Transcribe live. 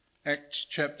Acts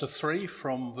chapter 3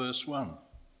 from verse 1.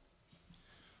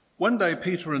 One day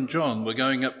Peter and John were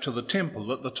going up to the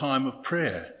temple at the time of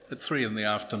prayer at 3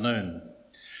 p.m.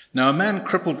 Now a man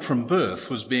crippled from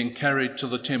birth was being carried to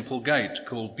the temple gate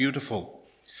called Beautiful,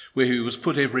 where he was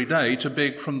put every day to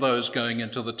beg from those going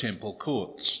into the temple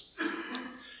courts.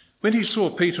 When he saw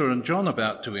Peter and John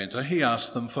about to enter, he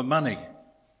asked them for money.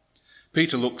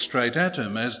 Peter looked straight at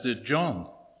him, as did John.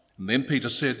 And then Peter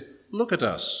said, "Look at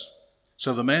us."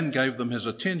 So the man gave them his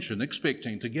attention,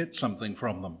 expecting to get something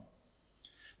from them.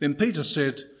 Then Peter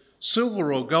said,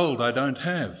 "Silver or gold I don't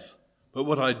have, but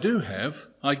what I do have,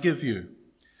 I give you.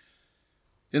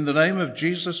 In the name of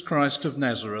Jesus Christ of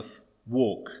Nazareth,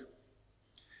 walk."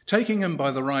 Taking him by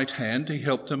the right hand, he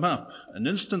helped him up, and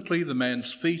instantly the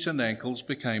man's feet and ankles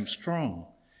became strong.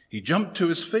 He jumped to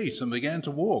his feet and began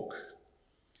to walk.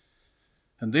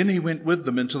 And then he went with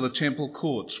them into the temple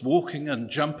courts, walking and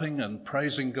jumping and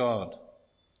praising God.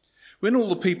 When all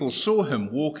the people saw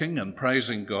him walking and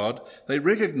praising God, they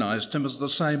recognized him as the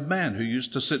same man who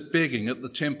used to sit begging at the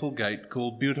temple gate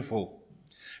called Beautiful.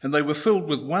 And they were filled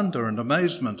with wonder and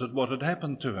amazement at what had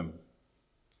happened to him.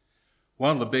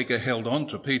 While the beggar held on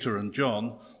to Peter and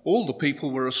John, all the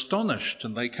people were astonished,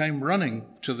 and they came running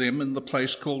to them in the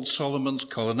place called Solomon's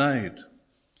Colonnade.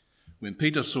 When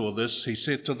Peter saw this, he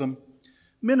said to them,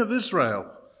 "Men of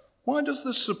Israel, why does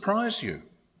this surprise you?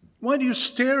 Why do you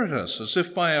stare at us as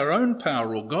if by our own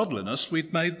power or godliness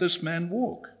we'd made this man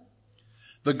walk?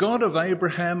 The God of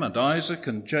Abraham and Isaac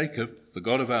and Jacob, the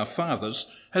God of our fathers,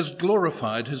 has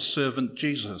glorified his servant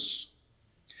Jesus.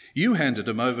 You handed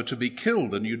him over to be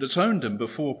killed, and you disowned him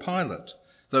before Pilate,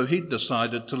 though he'd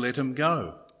decided to let him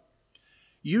go.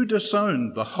 You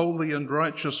disowned the holy and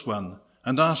righteous one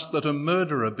and asked that a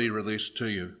murderer be released to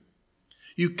you.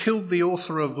 You killed the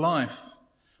author of life,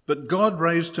 but God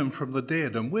raised him from the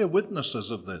dead, and we're witnesses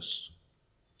of this.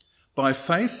 By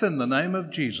faith in the name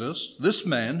of Jesus, this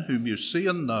man, whom you see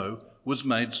and know, was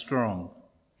made strong.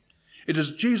 It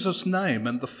is Jesus' name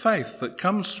and the faith that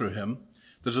comes through him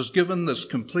that has given this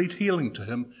complete healing to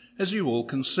him, as you all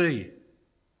can see.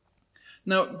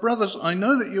 Now, brothers, I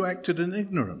know that you acted in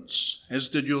ignorance, as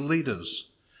did your leaders,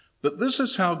 but this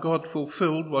is how God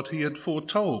fulfilled what he had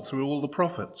foretold through all the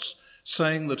prophets,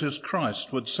 saying that his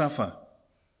Christ would suffer.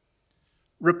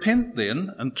 Repent then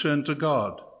and turn to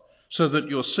God, so that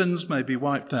your sins may be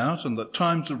wiped out and that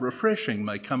times of refreshing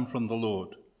may come from the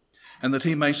Lord, and that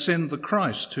he may send the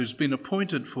Christ who's been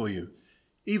appointed for you,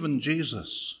 even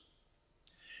Jesus.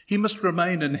 He must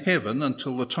remain in heaven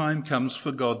until the time comes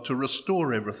for God to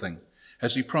restore everything,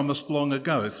 as he promised long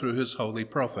ago through his holy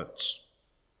prophets.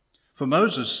 For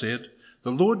Moses said, "The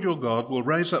Lord your God will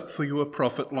raise up for you a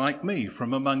prophet like me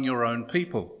from among your own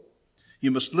people. You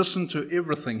must listen to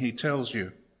everything he tells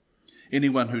you.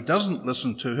 Anyone who doesn't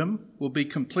listen to him will be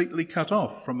completely cut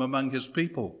off from among his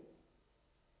people."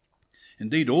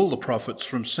 Indeed, all the prophets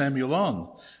from Samuel on,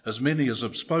 as many as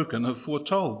have spoken, have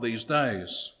foretold these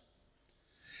days.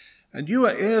 And you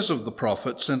are heirs of the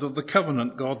prophets and of the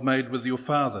covenant God made with your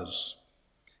fathers.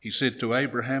 He said to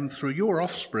Abraham, "Through your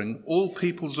offspring, all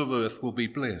peoples of earth will be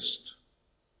blessed."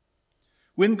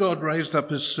 When God raised up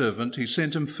his servant, he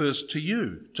sent him first to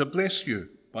you, to bless you,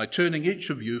 by turning each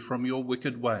of you from your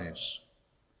wicked ways.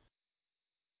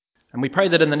 And we pray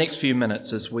that in the next few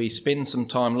minutes, as we spend some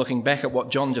time looking back at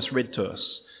what John just read to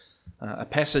us, a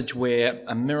passage where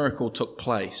a miracle took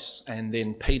place and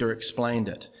then Peter explained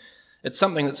it. It's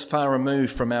something that's far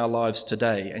removed from our lives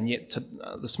today, and yet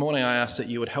this morning I ask that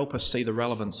you would help us see the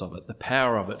relevance of it, the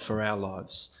power of it for our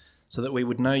lives, so that we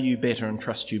would know you better and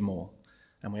trust you more.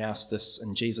 And we ask this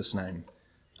in Jesus' name.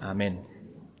 Amen.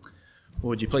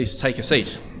 Would you please take a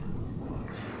seat?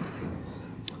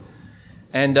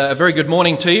 And a very good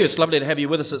morning to you. It's lovely to have you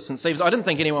with us at St. Stephen's. I didn't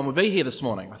think anyone would be here this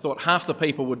morning. I thought half the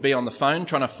people would be on the phone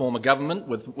trying to form a government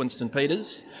with Winston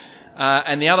Peters,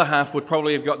 and the other half would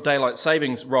probably have got daylight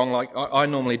savings wrong like I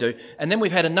normally do. And then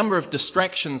we've had a number of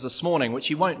distractions this morning, which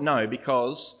you won't know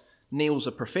because Neil's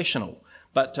a professional.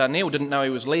 But Neil didn't know he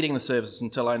was leading the service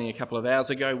until only a couple of hours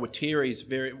ago.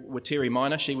 Wateri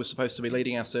Minor, she was supposed to be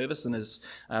leading our service and is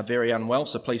very unwell,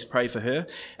 so please pray for her.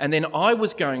 And then I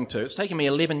was going to, it's taken me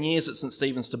 11 years at St.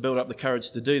 Stephen's to build up the courage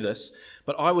to do this,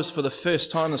 but I was for the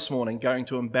first time this morning going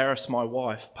to embarrass my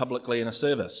wife publicly in a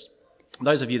service.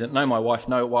 Those of you that know my wife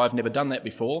know why I've never done that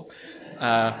before.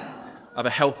 I have a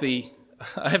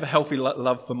healthy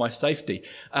love for my safety.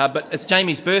 But it's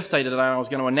Jamie's birthday today, and I was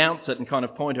going to announce it and kind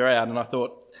of point her out, and I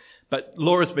thought, but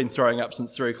Laura's been throwing up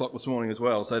since 3 o'clock this morning as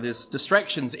well, so there's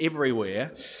distractions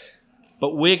everywhere.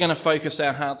 But we're going to focus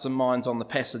our hearts and minds on the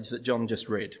passage that John just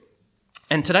read.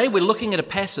 And today we're looking at a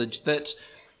passage that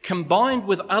combined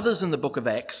with others in the book of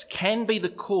Acts, can be the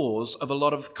cause of a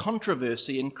lot of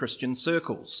controversy in Christian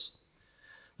circles.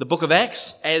 The book of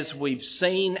Acts, as we've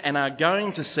seen and are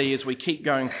going to see as we keep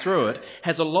going through it,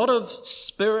 has a lot of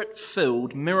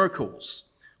spirit-filled miracles.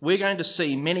 We're going to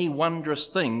see many wondrous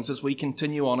things as we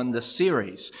continue on in this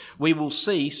series. We will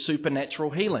see supernatural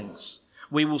healings.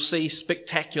 We will see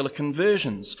spectacular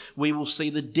conversions. We will see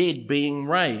the dead being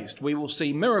raised. We will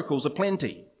see miracles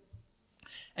aplenty.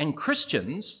 And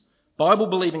Christians,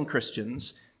 Bible-believing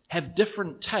Christians, have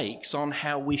different takes on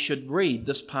how we should read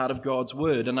this part of God's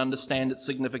Word and understand its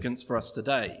significance for us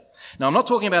today. Now, I'm not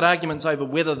talking about arguments over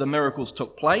whether the miracles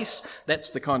took place. That's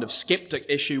the kind of skeptic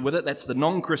issue with it. That's the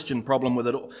non-Christian problem with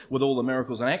it, with all the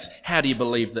miracles in Acts. How do you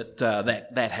believe that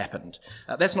that happened?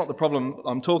 That's not the problem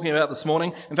I'm talking about this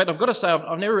morning. In fact, I've got to say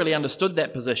I've never really understood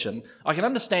that position. I can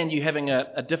understand you having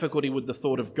a difficulty with the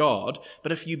thought of God,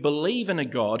 but if you believe in a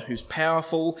God who's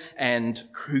powerful and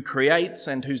who creates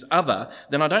and who's other,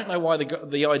 then I don't know why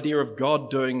the idea of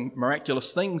God doing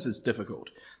miraculous things is difficult.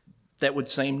 That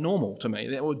would seem normal to me.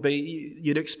 That would be,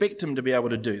 you'd expect him to be able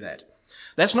to do that.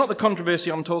 That's not the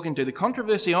controversy I'm talking to. The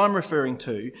controversy I'm referring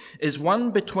to is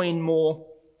one between more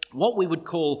what we would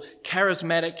call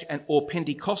charismatic or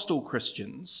Pentecostal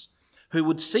Christians who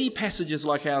would see passages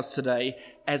like ours today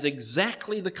as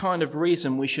exactly the kind of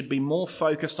reason we should be more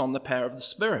focused on the power of the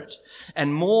Spirit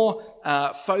and more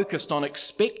focused on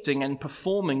expecting and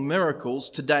performing miracles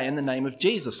today in the name of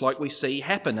Jesus, like we see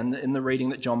happen in the reading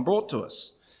that John brought to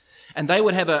us. And they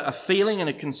would have a feeling and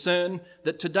a concern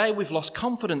that today we've lost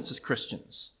confidence as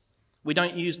Christians. We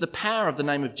don't use the power of the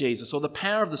name of Jesus or the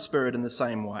power of the Spirit in the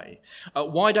same way.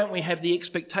 Why don't we have the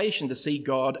expectation to see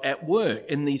God at work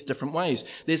in these different ways?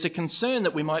 There's a concern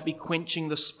that we might be quenching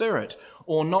the Spirit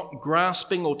or not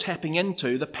grasping or tapping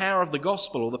into the power of the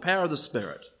gospel or the power of the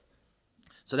Spirit.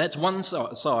 So that's one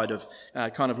side of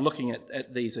kind of looking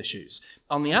at these issues.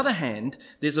 On the other hand,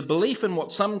 there's a belief in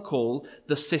what some call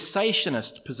the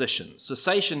cessationist position.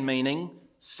 Cessation meaning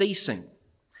ceasing.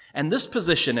 And this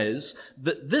position is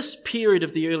that this period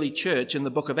of the early church in the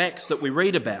book of Acts that we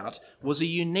read about was a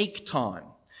unique time.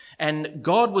 And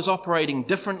God was operating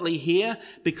differently here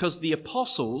because the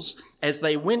apostles, as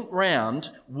they went round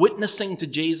witnessing to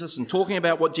Jesus and talking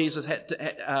about what Jesus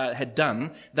had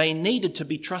done, they needed to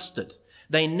be trusted.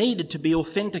 They needed to be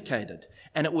authenticated.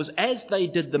 And it was as they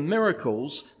did the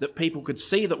miracles that people could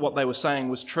see that what they were saying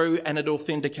was true, and it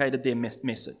authenticated their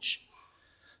message.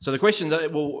 So the question,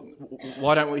 well,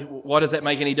 why does that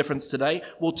make any difference today?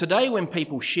 Well, today when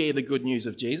people share the good news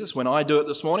of Jesus, when I do it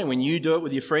this morning, when you do it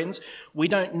with your friends, we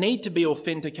don't need to be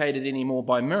authenticated anymore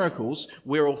by miracles.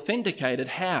 We're authenticated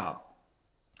how?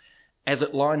 As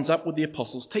it lines up with the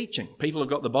apostles' teaching. People have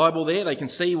got the Bible there, they can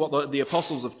see what the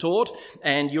apostles have taught,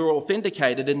 and you're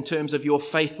authenticated in terms of your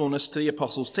faithfulness to the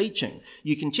apostles' teaching.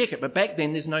 You can check it, but back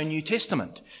then there's no New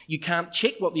Testament. You can't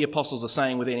check what the apostles are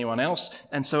saying with anyone else,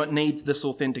 and so it needs this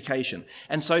authentication.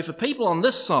 And so for people on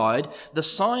this side, the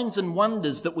signs and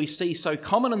wonders that we see so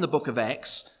common in the book of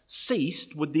Acts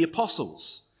ceased with the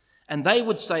apostles. And they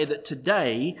would say that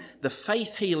today, the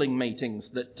faith healing meetings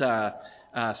that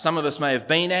some of us may have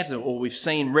been at or we've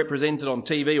seen represented on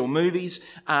TV or movies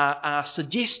are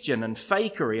suggestion and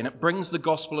fakery, and it brings the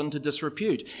gospel into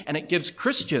disrepute. And it gives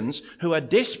Christians who are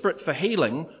desperate for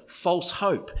healing false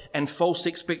hope and false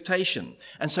expectation.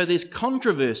 And so there's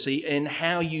controversy in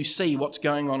how you see what's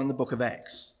going on in the book of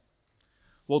Acts.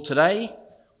 Well, today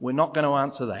we're not going to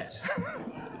answer that.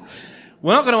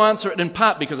 We're not going to answer it in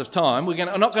part because of time. We're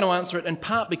not going to answer it in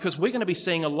part because we're going to be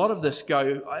seeing a lot of this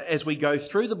go as we go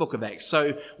through the book of Acts.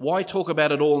 So why talk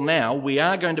about it all now? We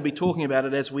are going to be talking about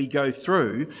it as we go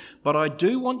through. But I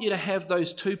do want you to have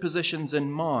those two positions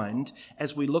in mind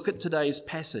as we look at today's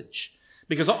passage.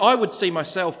 Because I would see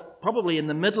myself probably in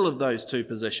the middle of those two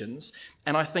positions.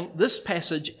 And I think this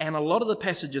passage and a lot of the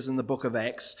passages in the book of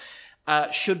Acts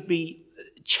should be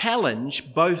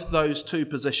challenge both those two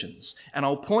positions. And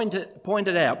I'll point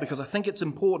it out because I think it's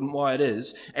important why it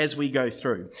is as we go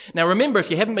through. Now remember,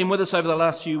 if you haven't been with us over the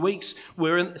last few weeks,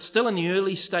 we're still in the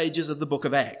early stages of the book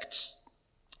of Acts.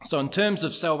 So in terms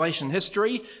of salvation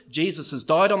history, Jesus has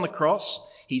died on the cross,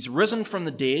 he's risen from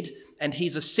the dead, and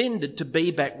he's ascended to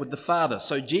be back with the Father.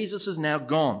 So Jesus is now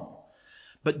gone.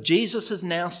 But Jesus has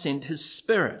now sent his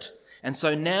Spirit. And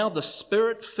so now the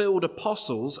Spirit-filled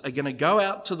apostles are going to go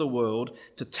out to the world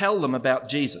to tell them about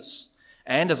Jesus.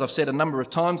 And as I've said a number of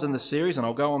times in this series, and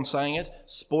I'll go on saying it,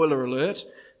 spoiler alert,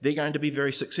 they're going to be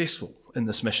very successful in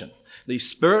this mission. These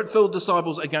Spirit-filled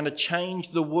disciples are going to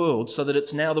change the world so that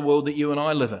it's now the world that you and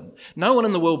I live in. No one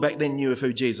in the world back then knew of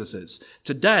who Jesus is.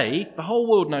 Today, the whole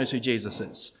world knows who Jesus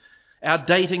is. Our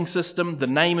dating system, the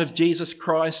name of Jesus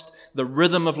Christ, the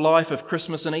rhythm of life of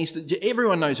Christmas and Easter,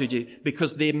 everyone knows who Jesus,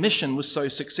 because their mission was so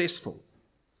successful.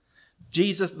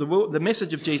 The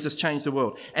message of Jesus changed the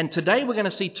world. And today we're going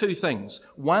to see two things.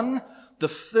 One, the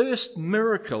first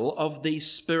miracle of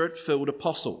these Spirit-filled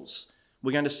apostles.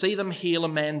 We're going to see them heal a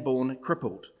man born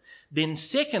crippled. Then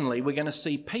secondly, we're going to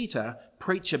see Peter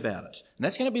preach about it. And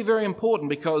that's going to be very important,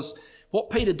 because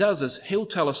what Peter does is he'll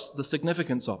tell us the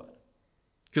significance of it.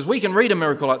 Because we can read a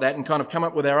miracle like that and kind of come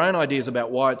up with our own ideas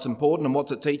about why it's important and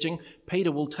what's it teaching.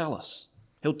 Peter will tell us.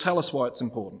 He'll tell us why it's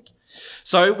important.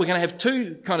 So we're going to have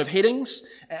two kind of headings.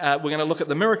 We're going to look at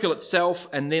the miracle itself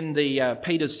and then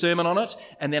Peter's sermon on it.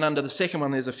 And then under the second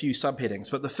one, there's a few subheadings.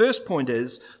 But the first point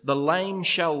is, the lame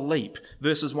shall leap,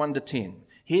 verses 1 to 10.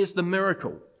 Here's the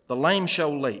miracle. The lame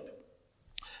shall leap.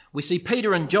 We see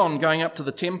Peter and John going up to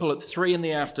the temple at 3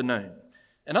 p.m.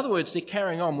 In other words, they're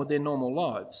carrying on with their normal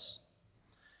lives.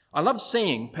 I love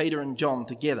seeing Peter and John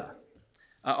together.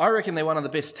 I reckon they're one of the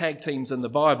best tag teams in the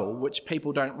Bible, which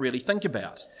people don't really think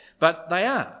about. But they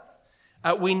are.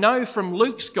 We know from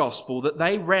Luke's Gospel that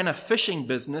they ran a fishing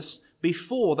business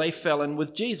before they fell in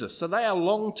with Jesus. So they are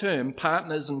long-term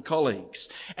partners and colleagues.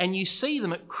 And you see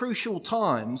them at crucial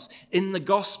times in the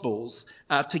Gospels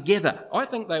together. I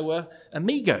think they were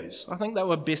amigos. I think they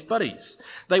were best buddies.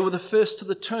 They were the first to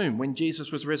the tomb when Jesus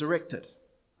was resurrected.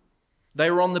 They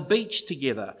were on the beach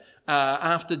together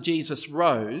after Jesus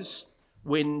rose,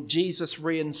 when Jesus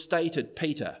reinstated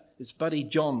Peter. His buddy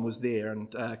John was there,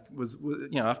 and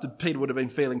after Peter would have been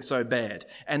feeling so bad.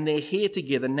 And they're here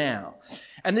together now.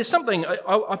 And there's something,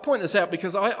 I point this out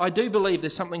because I do believe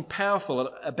there's something powerful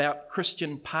about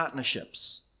Christian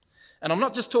partnerships. And I'm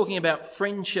not just talking about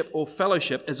friendship or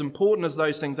fellowship, as important as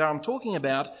those things are. I'm talking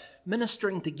about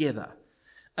ministering together.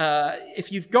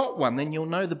 If you've got one, then you'll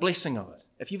know the blessing of it.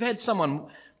 If you've had someone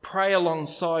pray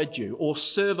alongside you, or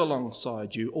serve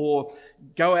alongside you, or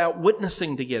go out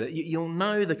witnessing together, you'll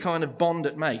know the kind of bond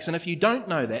it makes. And if you don't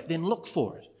know that, then look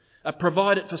for it.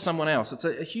 Provide it for someone else. It's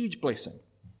a huge blessing.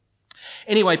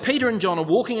 Anyway, Peter and John are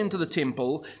walking into the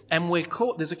temple, and we're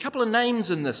caught. There's a couple of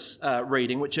names in this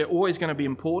reading which are always going to be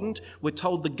important. We're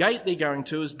told the gate they're going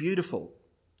to is beautiful.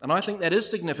 And I think that is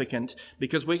significant,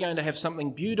 because we're going to have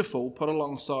something beautiful put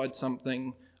alongside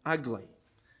something ugly.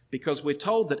 Because we're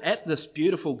told that at this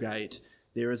beautiful gate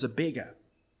there is a beggar.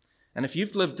 And if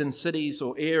you've lived in cities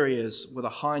or areas with a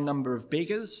high number of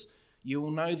beggars, you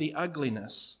will know the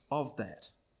ugliness of that.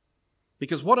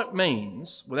 Because what it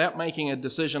means, without making a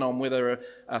decision on whether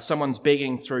someone's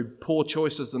begging through poor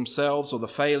choices themselves or the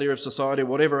failure of society or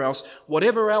whatever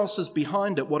else is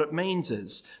behind it, what it means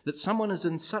is that someone is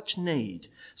in such need,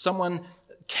 someone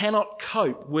cannot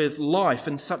cope with life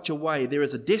in such a way. There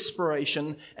is a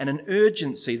desperation and an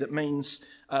urgency that means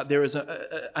there is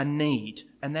a need,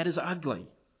 and that is ugly.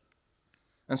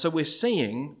 And so we're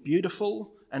seeing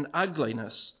beautiful and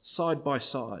ugliness side by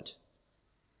side.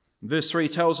 Verse 3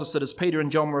 tells us that as Peter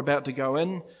and John were about to go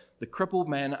in, the crippled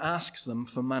man asks them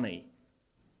for money.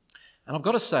 And I've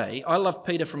got to say, I love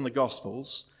Peter from the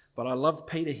Gospels, but I love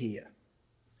Peter here.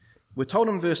 We're told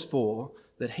in verse 4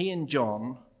 that he and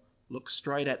John look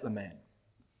straight at the man.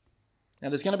 Now,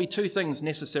 there's going to be two things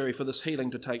necessary for this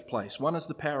healing to take place. One is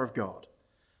the power of God,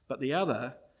 but the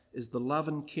other is the love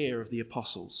and care of the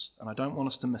apostles, and I don't want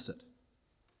us to miss it.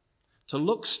 To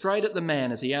look straight at the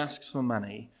man as he asks for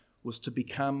money was to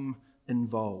become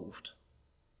involved.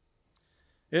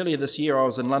 Earlier this year, I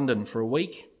was in London for a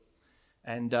week,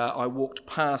 and I walked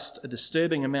past a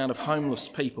disturbing amount of homeless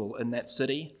people in that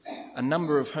city, a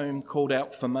number of whom called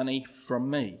out for money from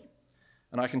me.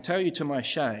 And I can tell you to my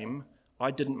shame,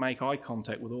 I didn't make eye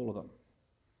contact with all of them,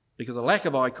 because a lack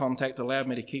of eye contact allowed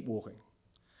me to keep walking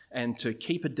and to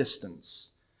keep a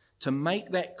distance. To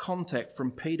make that contact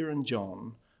from Peter and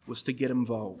John was to get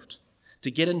involved,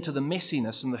 to get into the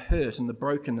messiness and the hurt and the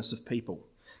brokenness of people.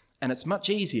 And it's much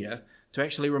easier to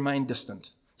actually remain distant.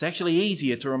 It's actually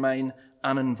easier to remain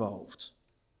uninvolved.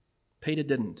 Peter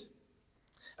didn't.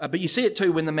 But you see it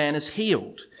too when the man is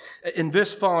healed. In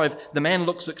verse 5, the man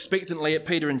looks expectantly at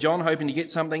Peter and John, hoping to get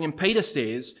something, and Peter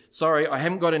says, "Sorry, I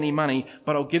haven't got any money,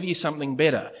 but I'll give you something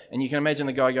better." And you can imagine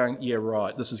the guy going, "Yeah,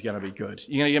 right, this is going to be good.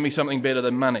 You're going to give me something better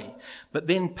than money." But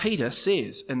then Peter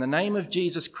says, "In the name of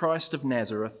Jesus Christ of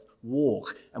Nazareth,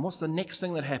 walk." And what's the next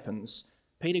thing that happens?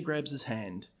 Peter grabs his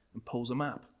hand and pulls him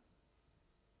up.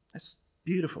 That's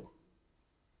beautiful.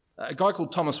 A guy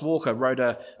called Thomas Walker wrote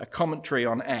a commentary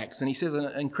on Acts, and he says an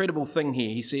incredible thing here.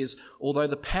 He says, although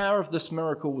the power of this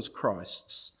miracle was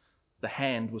Christ's, the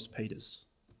hand was Peter's.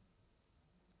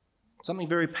 Something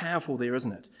very powerful there,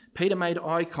 isn't it? Peter made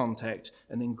eye contact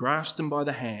and then grasped him by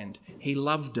the hand. He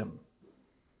loved him.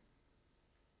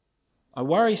 I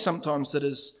worry sometimes that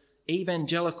as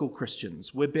evangelical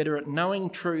Christians, we're better at knowing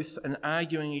truth and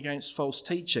arguing against false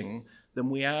teaching than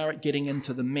we are at getting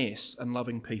into the mess and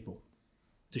loving people,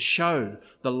 to show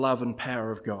the love and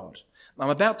power of God. I'm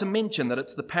about to mention that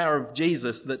it's the power of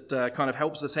Jesus that kind of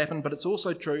helps this happen, but it's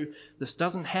also true this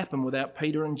doesn't happen without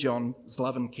Peter and John's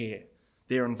love and care,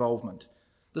 their involvement.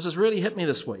 This has really hit me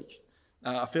this week.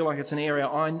 I feel like it's an area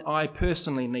I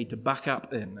personally need to buck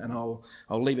up in, and I'll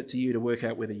leave it to you to work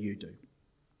out whether you do.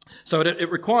 So it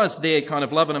requires their kind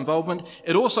of love and involvement.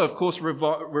 It also, of course,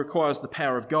 requires the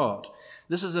power of God.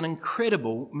 This is an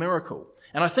incredible miracle.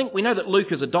 And I think we know that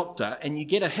Luke is a doctor, and you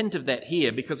get a hint of that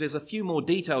here because there's a few more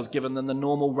details given than the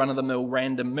normal run-of-the-mill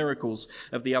random miracles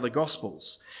of the other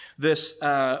Gospels. Verse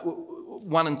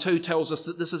 1 and 2 tells us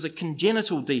that this is a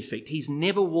congenital defect. He's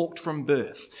never walked from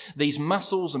birth. These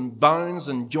muscles and bones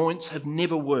and joints have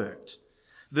never worked.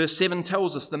 Verse 7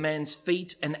 tells us the man's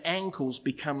feet and ankles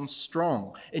become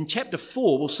strong. In chapter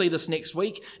 4, we'll see this next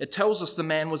week, it tells us the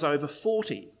man was over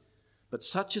 40. But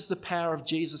such is the power of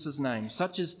Jesus' name,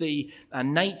 such is the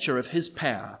nature of his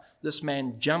power, this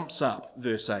man jumps up,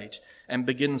 verse 8, and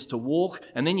begins to walk.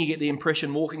 And then you get the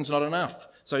impression walking's not enough.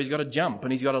 So he's got to jump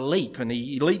and he's got to leap, and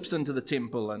he leaps into the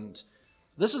temple. And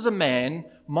this is a man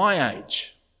my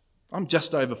age. I'm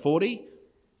just over 40.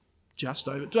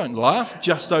 Don't laugh,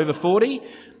 just over 40.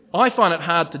 I find it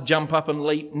hard to jump up and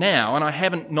leap now, and I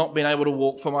haven't not been able to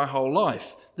walk for my whole life.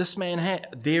 This man,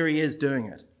 there he is doing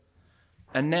it.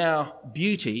 And now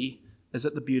beauty is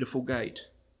at the beautiful gate,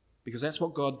 because that's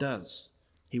what God does.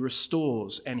 He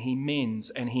restores and he mends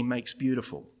and he makes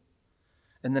beautiful.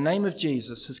 In the name of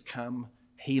Jesus has come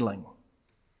healing.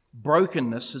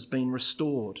 Brokenness has been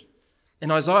restored.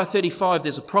 In Isaiah 35,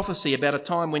 there's a prophecy about a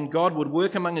time when God would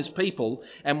work among his people,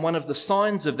 and one of the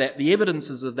signs of that, the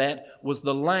evidences of that, was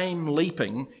the lame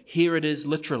leaping. Here it is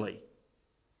literally.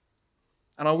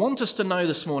 And I want us to know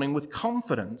this morning with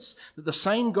confidence that the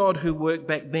same God who worked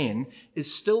back then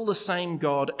is still the same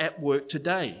God at work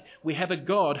today. We have a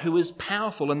God who is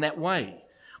powerful in that way.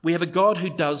 We have a God who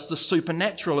does the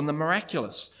supernatural and the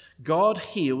miraculous. God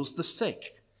heals the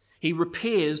sick. He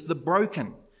repairs the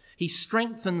broken. He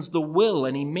strengthens the will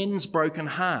and he mends broken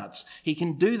hearts. He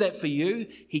can do that for you.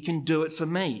 He can do it for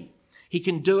me. He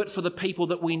can do it for the people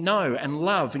that we know and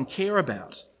love and care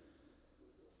about.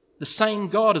 The same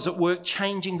God is at work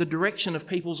changing the direction of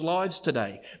people's lives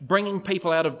today, bringing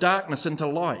people out of darkness into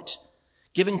light,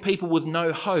 giving people with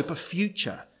no hope a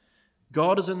future.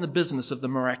 God is in the business of the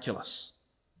miraculous,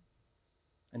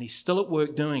 and he's still at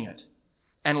work doing it.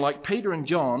 And like Peter and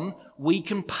John, we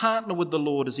can partner with the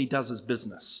Lord as he does his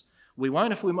business. We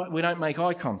won't if we don't make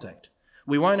eye contact.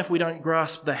 We won't if we don't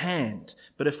grasp the hand.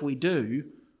 But if we do,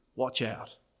 watch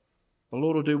out. The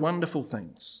Lord will do wonderful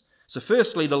things. So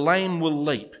firstly, the lame will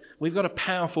leap. We've got a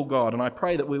powerful God, and I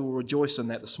pray that we will rejoice in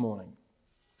that this morning.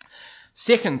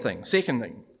 Second thing,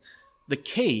 the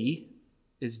key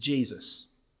is Jesus.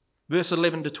 Verse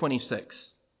 11 to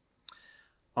 26.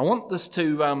 I want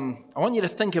you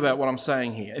to think about what I'm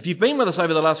saying here. If you've been with us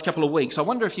over the last couple of weeks, I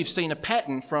wonder if you've seen a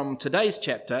pattern from today's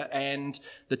chapter and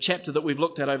the chapter that we've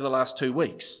looked at over the last 2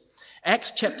 weeks.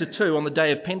 Acts chapter 2, on the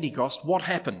day of Pentecost, what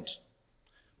happened?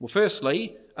 Well,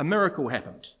 firstly, a miracle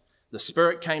happened. The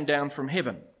Spirit came down from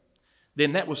heaven.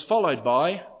 Then that was followed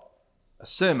by a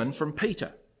sermon from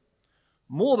Peter.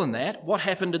 More than that, what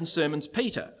happened in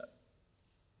Peter?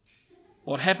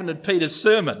 What happened in Peter's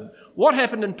sermon? What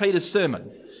happened in Peter's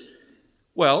sermon?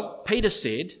 Well, Peter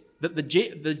said that the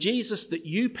Jesus that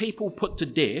you people put to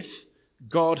death,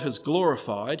 God has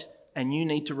glorified, and you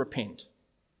need to repent.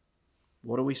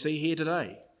 What do we see here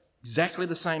today? Exactly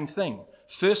the same thing.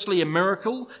 Firstly, a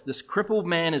miracle. This crippled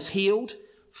man is healed,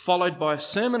 followed by a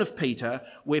sermon of Peter,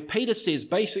 where Peter says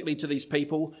basically to these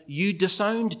people, you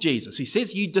disowned Jesus. He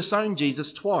says you disowned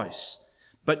Jesus twice,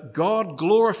 but God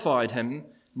glorified him.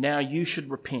 Now you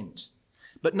should repent.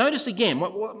 But notice again,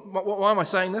 why am I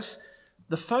saying this?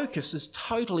 The focus is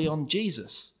totally on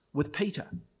Jesus with Peter.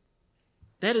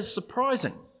 That is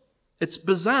surprising. It's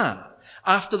bizarre.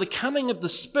 After the coming of the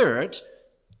Spirit,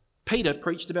 Peter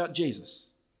preached about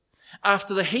Jesus.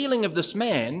 After the healing of this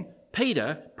man,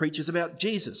 Peter preaches about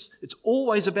Jesus. It's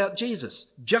always about Jesus,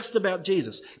 just about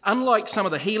Jesus. Unlike some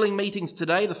of the healing meetings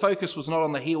today, the focus was not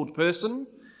on the healed person.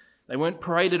 They weren't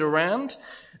paraded around.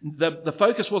 The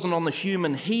focus wasn't on the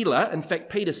human healer. In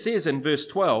fact, Peter says in verse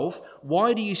 12,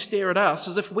 why do you stare at us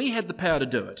as if we had the power to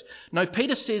do it? No,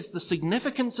 Peter says the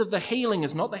significance of the healing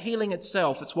is not the healing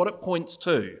itself, it's what it points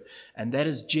to, and that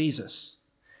is Jesus.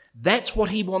 That's what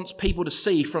he wants people to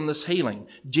see from this healing,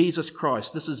 Jesus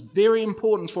Christ. This is very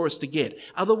important for us to get.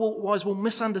 Otherwise, we'll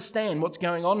misunderstand what's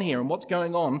going on here and what's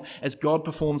going on as God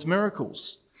performs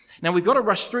miracles. Now, we've got to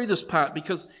rush through this part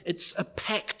because it's a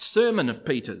packed sermon of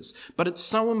Peter's, but it's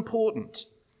so important.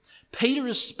 Peter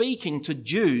is speaking to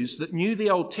Jews that knew the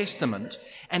Old Testament,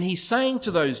 and he's saying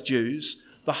to those Jews,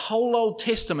 the whole Old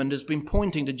Testament has been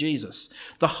pointing to Jesus.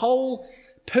 The whole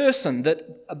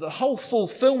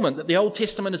fulfillment that the Old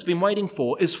Testament has been waiting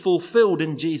for is fulfilled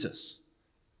in Jesus.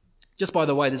 Just by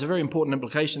the way, there's a very important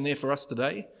implication there for us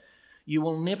today. You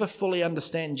will never fully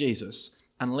understand Jesus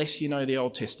unless you know the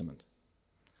Old Testament.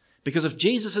 Because if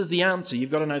Jesus is the answer,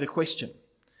 you've got to know the question.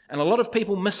 And a lot of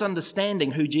people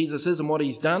misunderstanding who Jesus is and what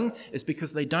he's done is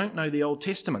because they don't know the Old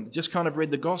Testament. They just kind of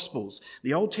read the Gospels.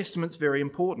 The Old Testament's very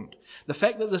important. The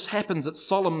fact that this happens at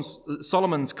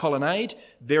Solomon's colonnade,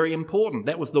 very important.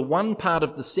 That was the one part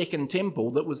of the second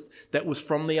temple that was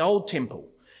from the Old Temple.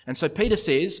 And so Peter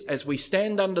says, as we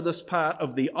stand under this part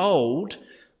of the Old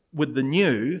with the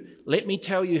New, let me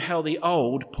tell you how the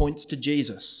Old points to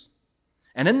Jesus.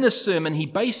 And in this sermon, he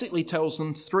basically tells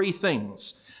them three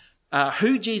things.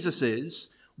 Who Jesus is,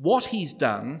 what he's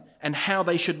done, and how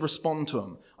they should respond to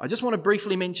him. I just want to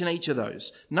briefly mention each of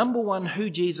those. Number one, who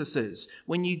Jesus is.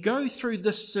 When you go through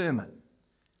this sermon,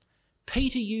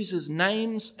 Peter uses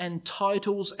names and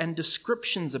titles and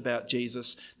descriptions about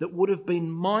Jesus that would have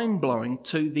been mind-blowing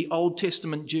to the Old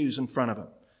Testament Jews in front of him.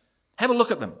 Have a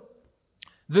look at them.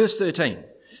 Verse 13.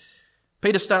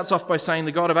 Peter starts off by saying,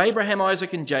 the God of Abraham,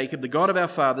 Isaac and Jacob, the God of our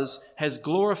fathers, has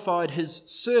glorified his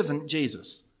servant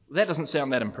Jesus. That doesn't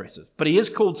sound that impressive, but he is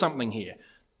called something here,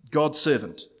 God's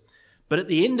servant. But at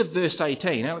the end of verse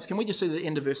 18, Alex, can we just see the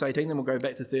end of verse 18, then we'll go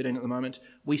back to 13 at the moment.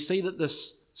 We see that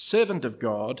this servant of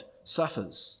God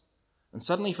suffers. And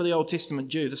suddenly for the Old Testament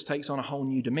Jew, this takes on a whole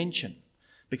new dimension.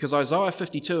 Because Isaiah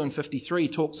 52 and 53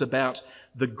 talks about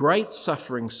the great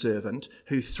suffering servant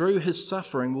who through his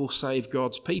suffering will save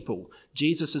God's people.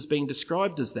 Jesus is being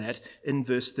described as that in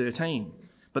verse 13.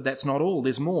 But that's not all,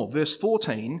 there's more. Verse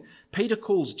 14, Peter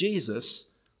calls Jesus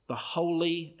the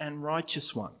holy and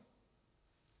righteous one.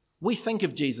 We think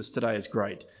of Jesus today as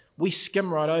great. We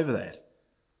skim right over that.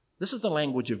 This is the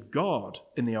language of God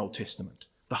in the Old Testament,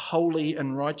 the holy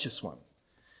and righteous one.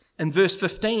 In verse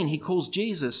 15, he calls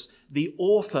Jesus the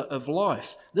author of life.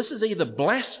 This is either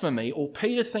blasphemy or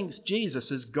Peter thinks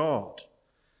Jesus is God.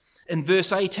 In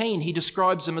verse 18, he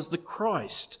describes him as the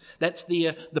Christ. That's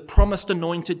the promised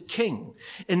anointed king.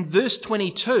 In verse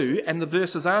 22 and the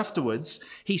verses afterwards,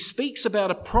 he speaks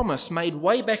about a promise made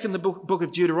way back in the book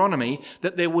of Deuteronomy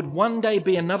that there would one day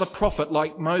be another prophet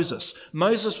like Moses.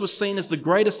 Moses was seen as the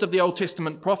greatest of the Old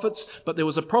Testament prophets, but there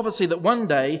was a prophecy that one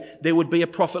day there would be a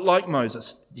prophet like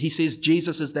Moses. He says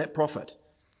Jesus is that prophet.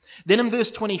 Then in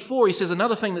verse 24, he says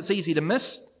another thing that's easy to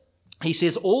miss. He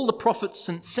says, all the prophets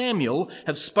since Samuel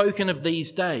have spoken of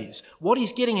these days. What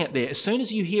he's getting at there, as soon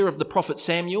as you hear of the prophet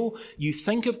Samuel, you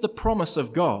think of the promise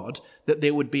of God that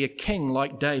there would be a king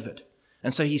like David.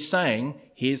 And so he's saying,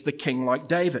 here's the king like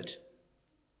David,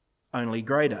 only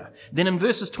greater. Then in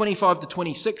verses 25 to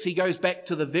 26, he goes back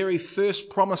to the very first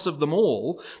promise of them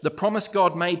all, the promise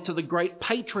God made to the great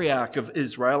patriarch of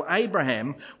Israel,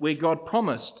 Abraham, where God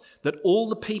promised that all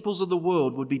the peoples of the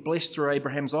world would be blessed through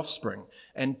Abraham's offspring.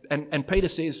 And Peter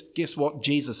says, guess what?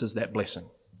 Jesus is that blessing.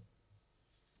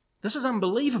 This is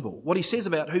unbelievable, what he says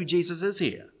about who Jesus is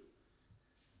here.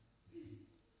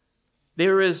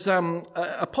 There is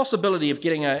a possibility of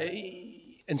getting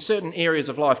in certain areas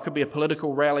of life, could be a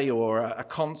political rally or a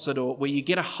concert, or where you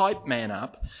get a hype man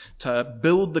up to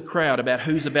build the crowd about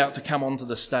who's about to come onto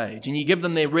the stage. And you give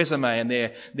them their resume and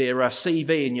their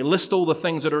CV, and you list all the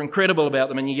things that are incredible about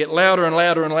them, and you get louder and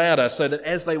louder and louder so that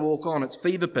as they walk on, it's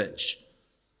fever pitch.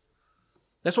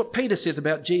 That's what Peter says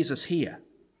about Jesus here.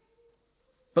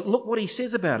 But look what he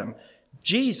says about him.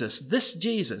 This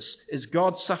Jesus is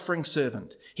God's suffering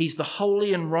servant. He's the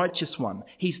holy and righteous one.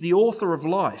 He's the author of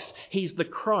life. He's the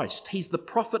Christ. He's the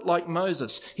prophet like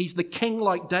Moses. He's the king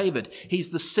like David. He's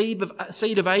the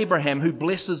seed of Abraham who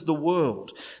blesses the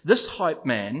world. This hype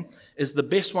man is the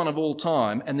best one of all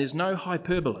time, and there's no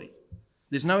hyperbole.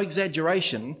 There's no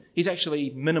exaggeration. He's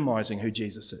actually minimizing who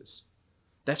Jesus is.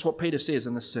 That's what Peter says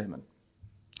in this sermon.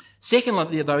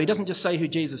 Secondly, though, he doesn't just say who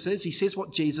Jesus is, he says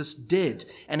what Jesus did.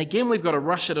 And again, we've got to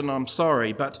rush it, and I'm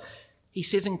sorry, but he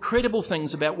says incredible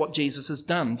things about what Jesus has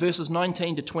done. Verses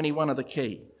 19 to 21 are the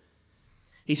key.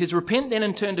 He says, repent then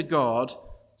and turn to God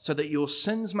so that your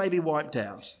sins may be wiped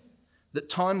out, that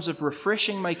times of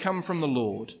refreshing may come from the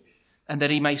Lord, and that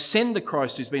he may send the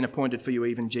Christ who's been appointed for you,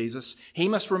 even Jesus, he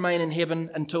must remain in heaven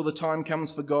until the time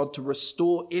comes for God to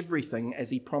restore everything as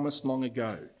he promised long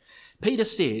ago. Peter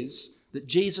says that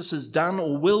Jesus has done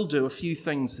or will do a few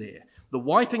things there. The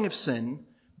wiping of sin,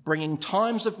 bringing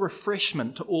times of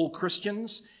refreshment to all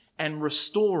Christians, and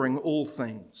restoring all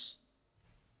things.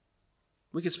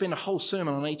 We could spend a whole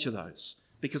sermon on each of those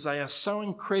because they are so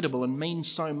incredible and mean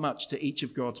so much to each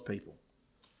of God's people.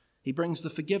 He brings the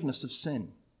forgiveness of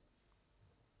sin.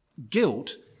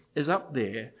 Guilt is up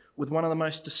there with one of the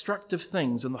most destructive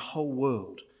things in the whole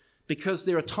world, because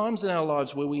there are times in our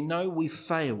lives where we know we've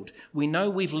failed, we know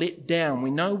we've let down,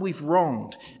 we know we've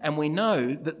wronged, and we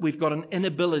know that we've got an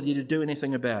inability to do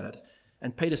anything about it.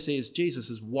 And Peter says Jesus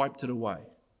has wiped it away.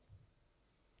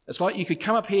 It's like you could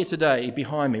come up here today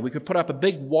behind me, we could put up a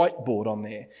big whiteboard on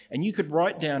there, and you could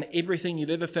write down everything you've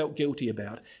ever felt guilty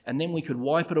about, and then we could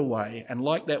wipe it away, and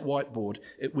like that whiteboard,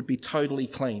 it would be totally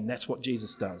clean. That's what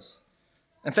Jesus does.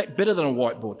 In fact, better than a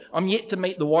whiteboard. I'm yet to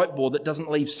meet the whiteboard that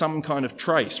doesn't leave some kind of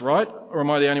trace, right? Or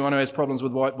am I the only one who has problems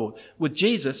with whiteboard? With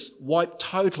Jesus, wiped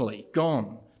totally,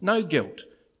 gone. No guilt,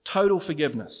 total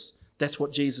forgiveness. That's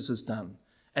what Jesus has done.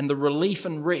 And the relief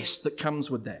and rest that comes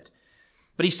with that.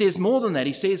 But he says more than that.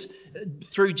 He says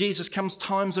through Jesus comes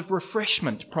times of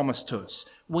refreshment promised to us.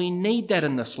 We need that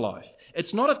in this life.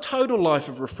 It's not a total life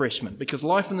of refreshment, because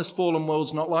life in this fallen world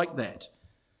is not like that.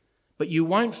 But you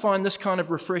won't find this kind of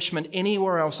refreshment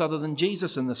anywhere else other than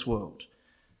Jesus in this world.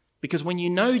 Because when you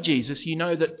know Jesus, you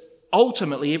know that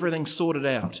ultimately everything's sorted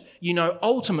out. You know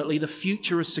ultimately the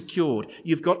future is secured.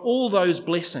 You've got all those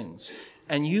blessings,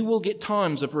 and you will get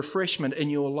times of refreshment in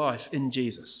your life in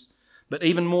Jesus. But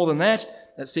even more than that,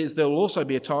 it says there will also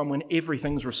be a time when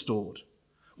everything's restored.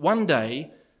 One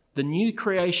day, the new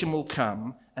creation will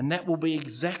come, and that will be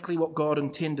exactly what God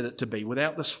intended it to be,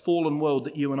 without this fallen world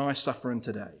that you and I suffer in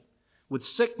today. With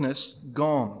sickness,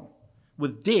 gone.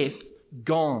 With death,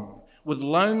 gone. With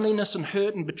loneliness and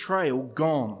hurt and betrayal,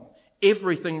 gone.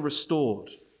 Everything restored.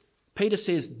 Peter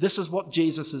says this is what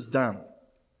Jesus has done.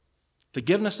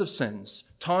 Forgiveness of sins,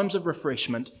 times of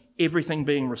refreshment, everything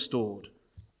being restored.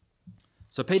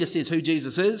 So Peter says who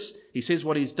Jesus is. He says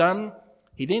what he's done.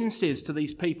 He then says to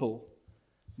these people,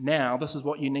 now this is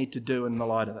what you need to do in the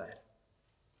light of that.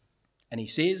 And he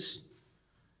says,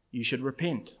 you should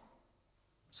repent.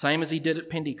 Same as he did at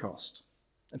Pentecost.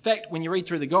 In fact, when you read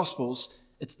through the Gospels,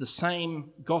 it's the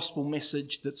same gospel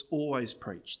message that's always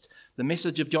preached. The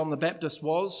message of John the Baptist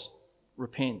was,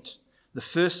 repent. The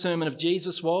first sermon of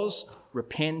Jesus was,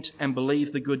 repent and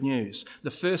believe the good news.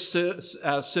 The first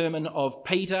sermon of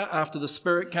Peter after the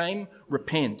Spirit came,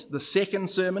 repent. The second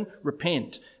sermon,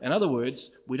 repent. In other words,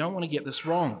 we don't want to get this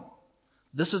wrong.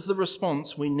 This is the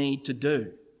response we need to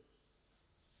do.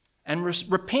 And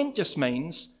repent just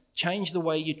means change the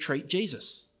way you treat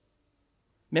Jesus.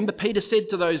 Remember, Peter said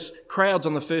to those crowds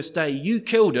on the first day, you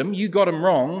killed him, you got him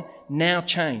wrong, now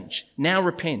change. Now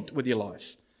repent with your life.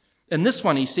 In this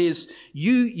one, he says,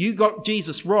 you got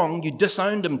Jesus wrong, you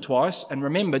disowned him twice. And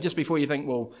remember, just before you think,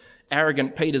 well,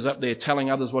 arrogant Peter's up there telling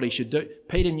others what he should do,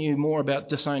 Peter knew more about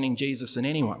disowning Jesus than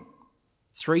anyone.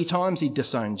 3 times he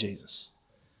disowned Jesus.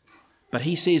 But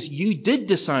he says, you did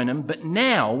disown him, but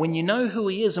now, when you know who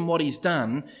he is and what he's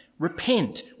done,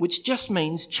 repent, which just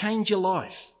means change your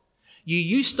life. You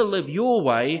used to live your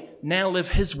way, now live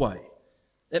his way.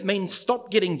 It means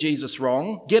stop getting Jesus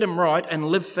wrong, get him right, and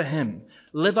live for him.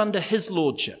 Live under his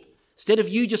lordship. Instead of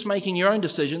you just making your own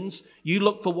decisions, you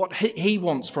look for what he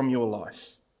wants from your life.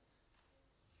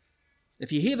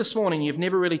 If you're here this morning, you've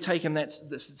never really taken that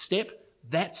step,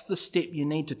 that's the step you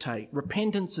need to take.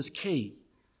 Repentance is key.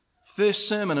 First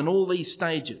sermon in all these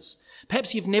stages.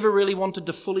 Perhaps you've never really wanted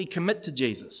to fully commit to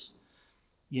Jesus.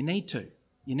 You need to.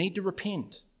 You need to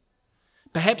repent.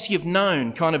 Perhaps you've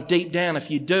known kind of deep down if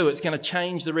you do, it's going to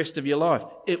change the rest of your life.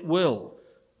 It will.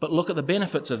 But look at the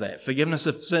benefits of that. Forgiveness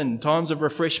of sin, times of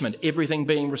refreshment, everything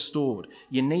being restored.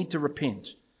 You need to repent,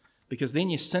 because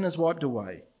then your sin is wiped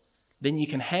away. Then you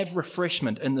can have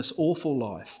refreshment in this awful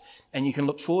life, and you can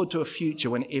look forward to a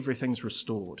future when everything's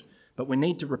restored. But we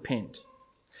need to repent.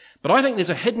 But I think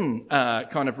there's a hidden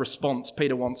kind of response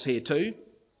Peter wants here too.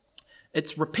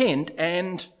 It's repent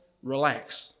and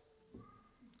relax.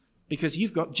 Because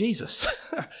you've got Jesus.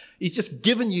 He's just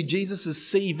given you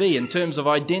Jesus' CV in terms of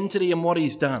identity and what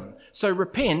he's done. So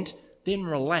repent, then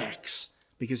relax,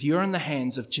 because you're in the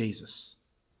hands of Jesus.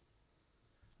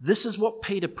 This is what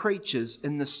Peter preaches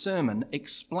in the sermon,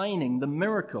 explaining the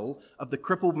miracle of the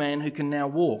crippled man who can now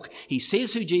walk. He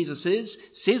says who Jesus is,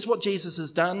 says what Jesus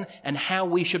has done, and how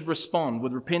we should respond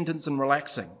with repentance and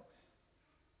relaxing.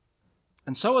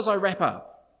 And so as I wrap up,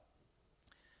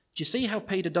 do you see how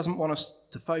Peter doesn't want us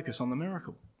to focus on the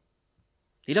miracle.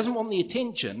 He doesn't want the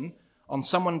attention on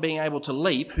someone being able to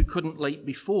leap who couldn't leap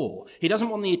before. He doesn't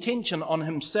want the attention on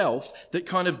himself that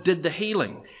kind of did the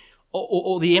healing,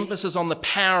 or the emphasis on the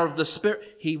power of the Spirit.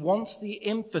 He wants the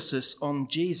emphasis on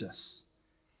Jesus.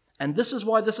 And this is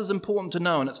why this is important to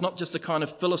know, and it's not just a kind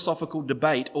of philosophical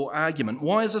debate or argument.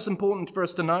 Why is this important for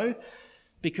us to know?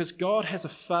 Because God has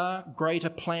a far greater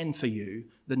plan for you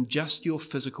than just your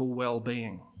physical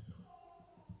well-being.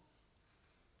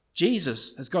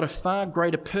 Jesus has got a far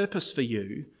greater purpose for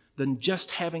you than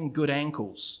just having good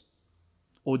ankles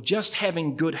or just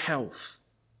having good health.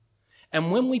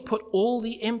 And when we put all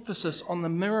the emphasis on the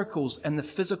miracles and the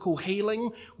physical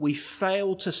healing, we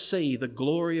fail to see the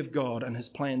glory of God and his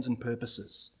plans and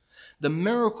purposes. The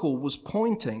miracle was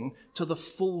pointing to the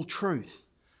full truth,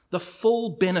 the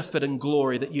full benefit and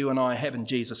glory that you and I have in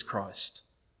Jesus Christ.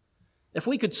 If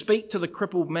we could speak to the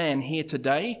crippled man here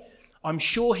today, I'm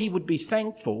sure he would be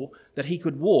thankful that he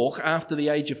could walk after the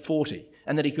age of 40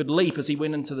 and that he could leap as he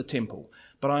went into the temple.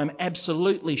 But I am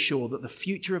absolutely sure that the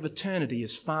future of eternity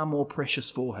is far more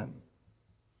precious for him.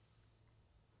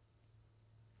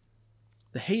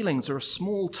 The healings are a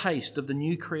small taste of the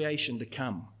new creation to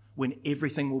come when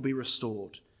everything will be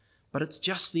restored. But it's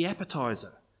just the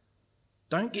appetizer.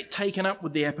 Don't get taken up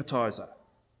with the appetizer.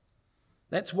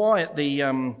 That's why at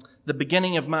the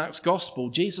beginning of Mark's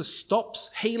Gospel, Jesus stops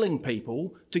healing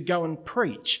people to go and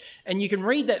preach. And you can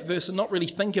read that verse and not really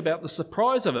think about the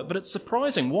surprise of it, but it's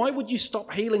surprising. Why would you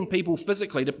stop healing people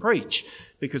physically to preach?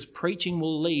 Because preaching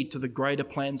will lead to the greater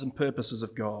plans and purposes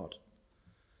of God.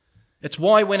 It's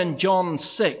why when in John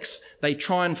 6,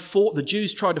 the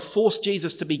Jews tried to force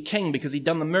Jesus to be king because he'd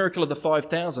done the miracle of the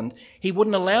 5,000, he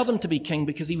wouldn't allow them to be king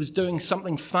because he was doing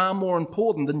something far more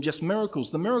important than just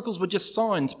miracles. The miracles were just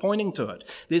signs pointing to it.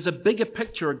 There's a bigger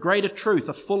picture, a greater truth,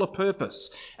 a fuller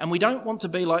purpose. And we don't want to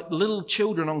be like little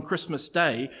children on Christmas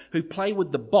Day who play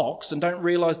with the box and don't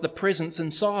realise the presents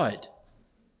inside.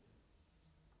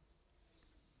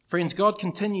 Friends, God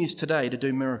continues today to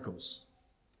do miracles.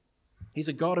 He's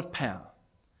a God of power,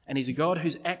 and he's a God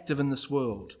who's active in this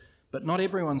world. But not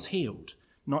everyone's healed.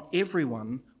 Not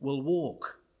everyone will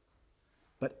walk.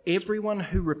 But everyone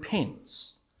who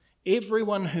repents,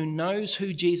 everyone who knows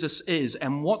who Jesus is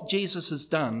and what Jesus has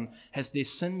done, has their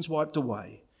sins wiped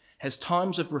away, has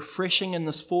times of refreshing in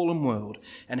this fallen world,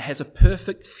 and has a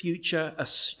perfect future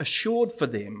assured for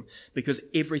them because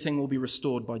everything will be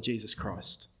restored by Jesus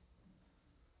Christ.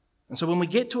 And so when we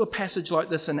get to a passage like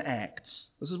this in Acts,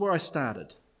 this is where I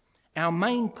started. Our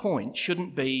main point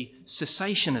shouldn't be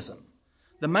cessationism.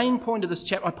 The main point of this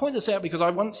chapter, I point this out because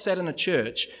I once sat in a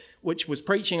church which was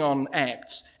preaching on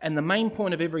Acts, and the main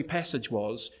point of every passage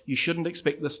was, you shouldn't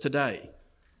expect this today.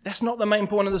 That's not the main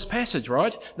point of this passage,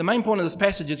 right? The main point of this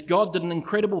passage is God did an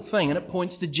incredible thing and it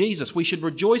points to Jesus. We should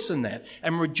rejoice in that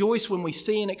and rejoice when we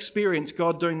see and experience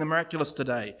God doing the miraculous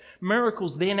today.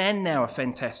 Miracles then and now are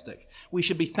fantastic. We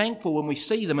should be thankful when we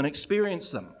see them and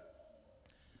experience them.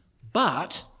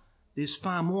 But there's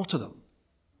far more to them.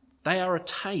 They are a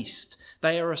taste.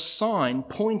 They are a sign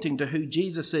pointing to who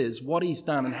Jesus is, what he's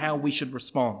done and how we should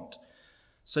respond.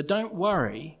 So don't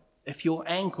worry if your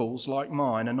ankles, like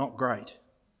mine, are not great.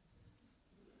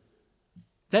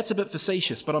 That's a bit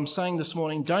facetious, but I'm saying this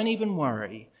morning, don't even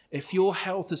worry if your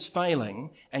health is failing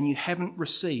and you haven't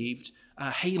received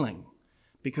healing,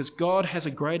 because God has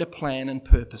a greater plan and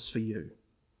purpose for you.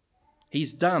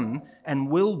 He's done and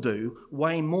will do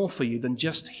way more for you than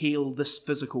just heal this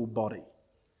physical body.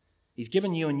 He's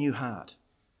given you a new heart.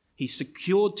 He's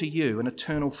secured to you an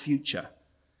eternal future.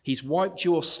 He's wiped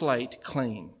your slate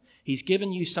clean. He's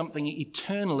given you something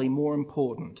eternally more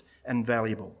important and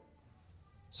valuable.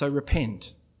 So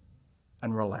repent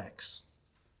and relax,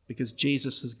 because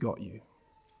Jesus has got you.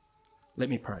 Let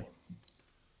me pray.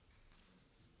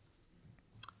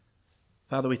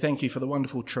 Father, we thank you for the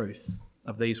wonderful truth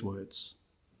of these words.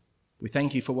 We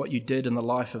thank you for what you did in the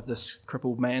life of this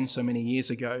crippled man so many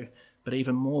years ago, but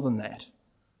even more than that,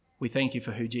 we thank you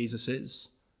for who Jesus is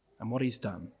and what he's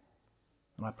done.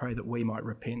 And I pray that we might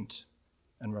repent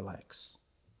and relax.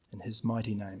 In his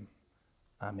mighty name,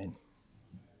 amen.